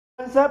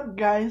What's up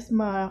guys,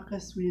 mga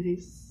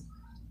ka-sweeties?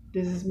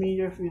 This is me,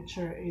 your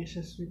future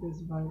Asia's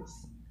sweetest voice.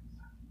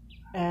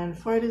 And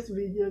for this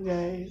video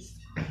guys,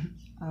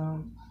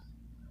 um,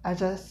 I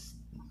just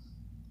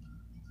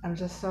I'm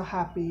just so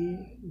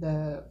happy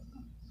that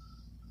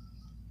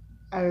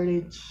I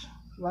reached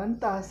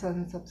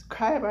 1,000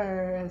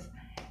 subscribers.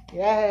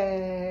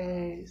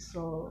 Yay!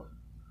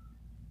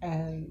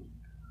 And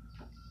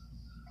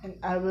and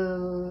I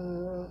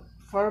will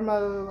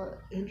formal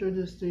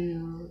introduce to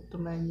you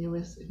to my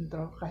newest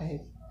intro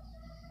kahit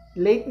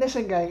late na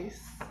siya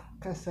guys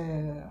kasi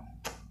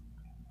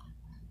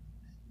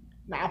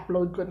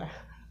na-upload ko na.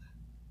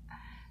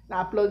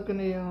 Na-upload ko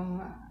na yung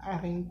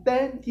aking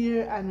 10th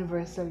year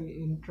anniversary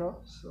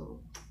intro.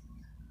 So,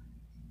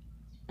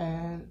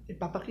 and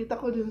ipapakita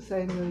ko din sa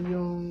inyo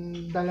yung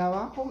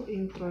dalawa kong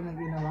intro na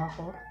ginawa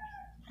ko.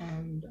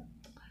 And,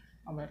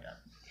 oh my god.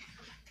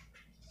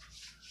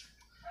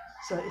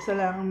 So, isa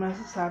lang ang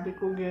masasabi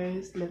ko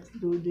guys. Let's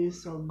do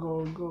this. So,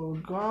 go, go,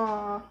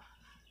 go.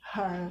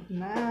 Hard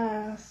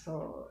na.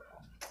 So,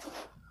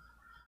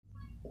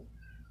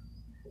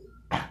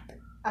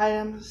 I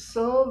am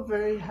so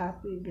very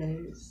happy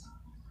guys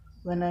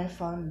when I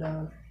found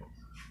out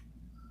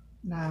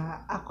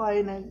na ako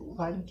ay nag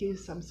 1K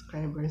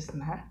subscribers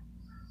na.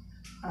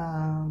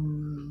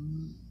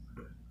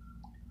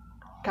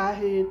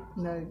 Kahit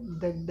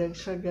nagdagdag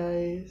siya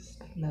guys,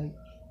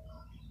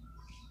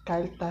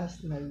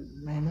 kaltas,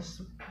 minus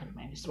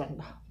 1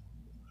 na.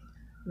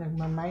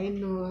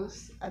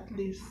 Nagma-minus, at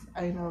least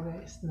I know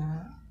guys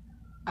na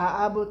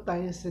aabot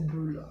tayo sa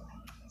dulo.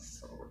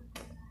 So,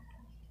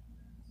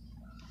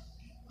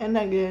 and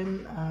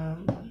again,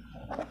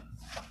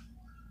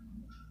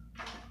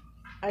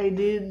 I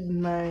did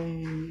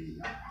my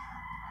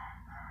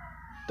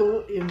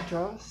 2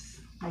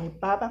 intros. May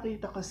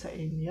papakita ko sa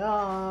inyo.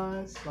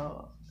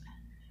 So,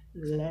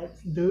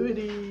 let's do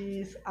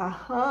this.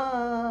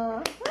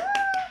 Aha!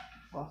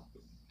 Oh.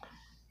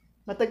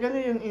 Matagal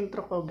na yung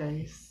intro ko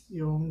guys.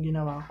 Yung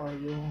ginawa ko.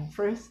 Yung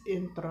first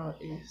intro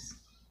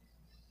is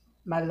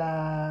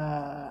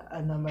mala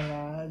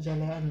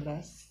Jale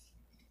Andres.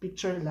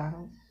 Picture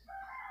lang.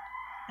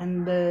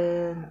 And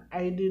then,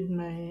 I did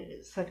my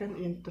second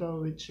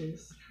intro which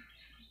is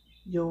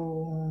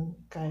yung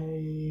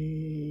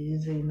kay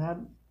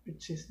Zainab,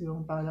 which is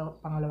yung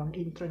pangalawang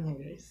intro niya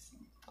guys.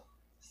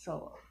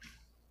 So,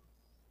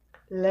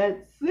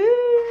 let's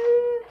see!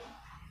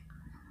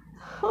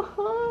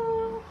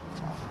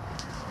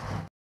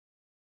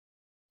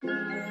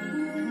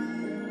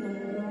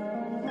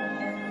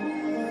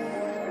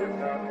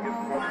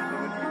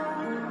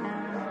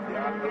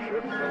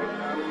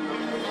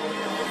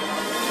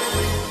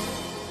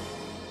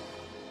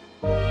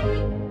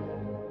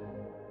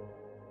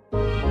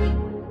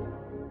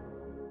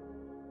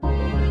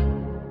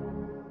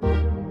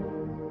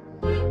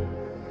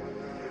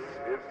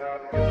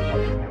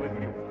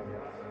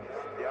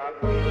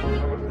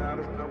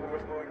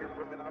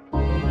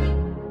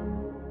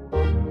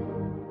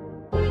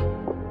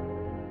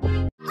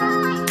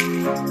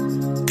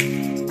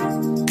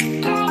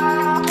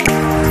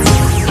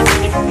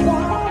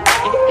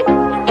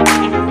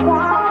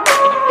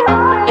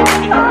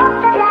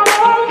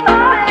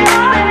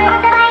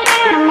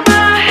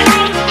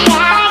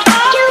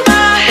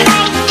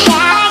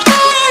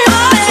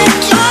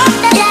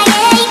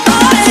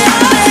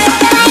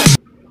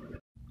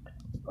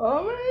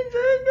 Oh my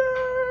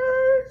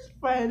goodness!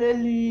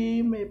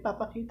 Finally, may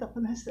papakita ko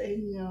na sa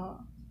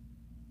inyo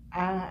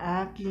ang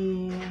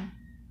aking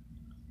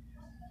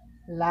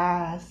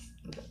last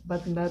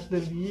but not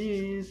the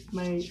least,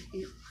 may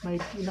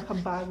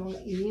pinakabagong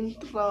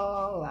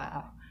intro.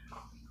 Wow.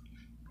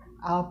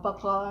 Alpa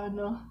ko,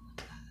 ano?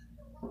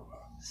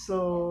 So,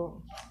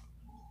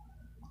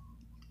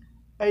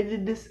 I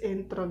did this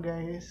intro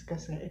guys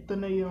kasi ito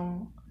na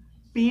yung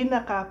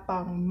pinaka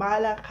pang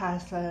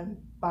malakasan,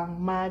 pang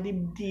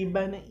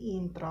madibdiba na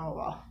intro.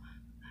 Wow.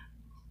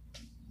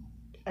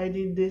 I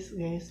did this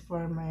guys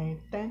for my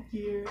 10th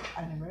year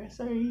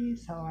anniversary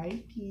sa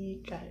YT.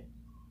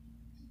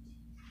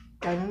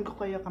 Kanan ko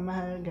kayo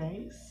kamahal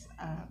guys.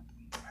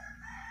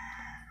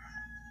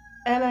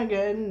 And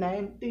again,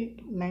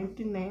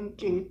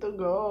 99k to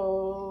go.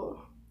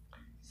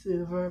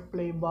 Silver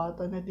play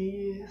button na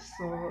this.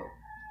 So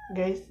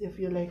guys, if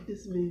you like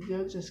this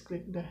video, just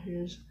click the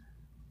huge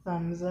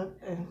thumbs up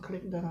and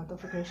click the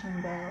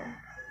notification bell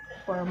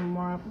for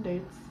more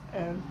updates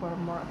and for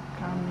more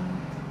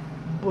upcoming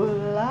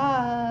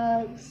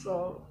vlogs.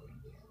 So,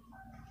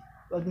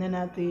 wag na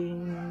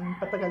nating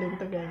patagalin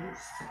to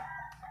guys.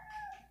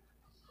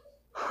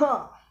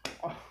 Huh.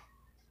 Oh,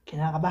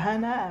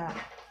 kinakabahan na.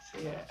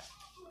 Sige.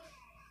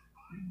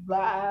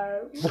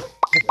 Bye.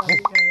 Love you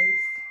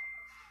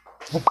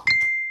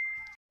guys.